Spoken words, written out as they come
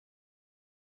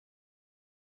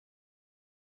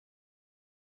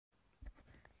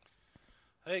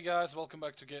Hey guys, welcome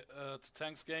back to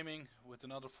Tanks Gaming with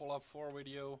another Fallout 4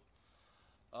 video.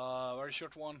 Very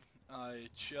short one. I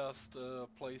just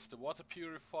placed the water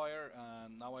purifier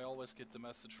and now I always get the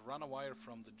message run a wire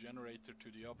from the generator to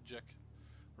the object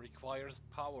requires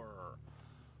power.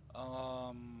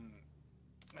 I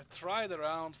tried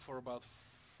around for about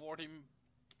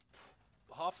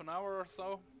half an hour or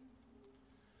so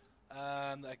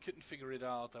and I couldn't figure it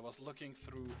out. I was looking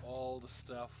through all the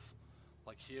stuff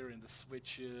like here in the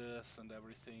switches and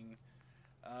everything,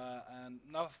 and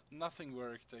nothing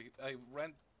worked. I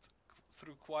went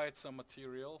through quite some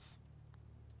materials,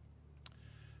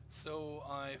 so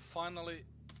I finally,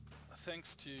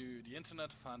 thanks to the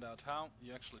internet, found out how.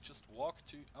 You actually just walk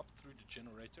up through the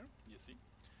generator, you see.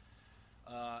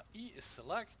 E is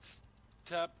select,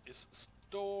 tab is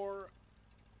store,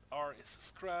 R is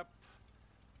scrap,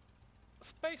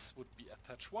 space would be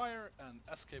attach wire and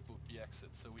escape would be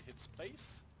exit. So we hit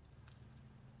space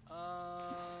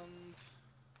and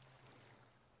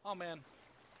oh man,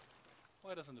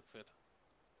 why doesn't it fit?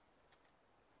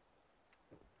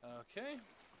 Okay,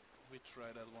 we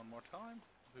try that one more time.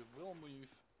 We will move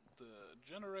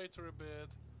the generator a bit.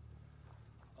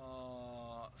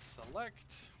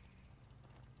 Select.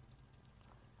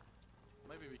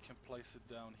 Maybe we can place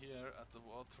it down here at the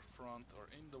waterfront or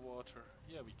in the water.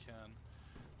 Yeah, we can.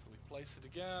 So we place it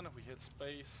again, we hit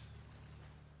space,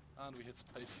 and we hit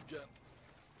space again.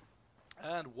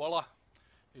 And voila!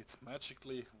 It's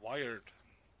magically wired.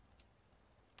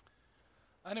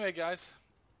 Anyway guys,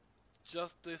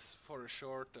 just this for a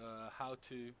short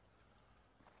how-to.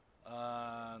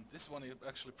 This one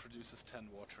actually produces 10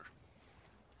 water.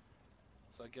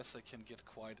 So I guess I can get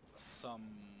quite some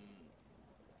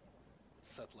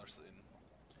settlers in.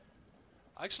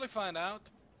 I actually find out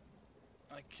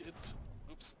I could...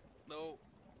 Oops, no.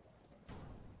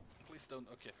 Please don't...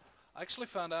 Okay. I actually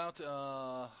found out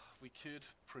we could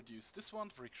produce this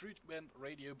one, recruitment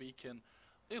radio beacon.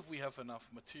 If we have enough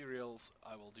materials,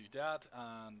 I will do that,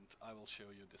 and I will show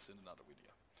you this in another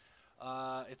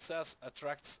video. It says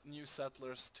attracts new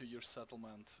settlers to your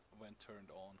settlement when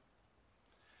turned on.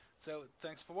 So,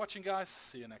 thanks for watching guys,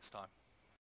 see you next time.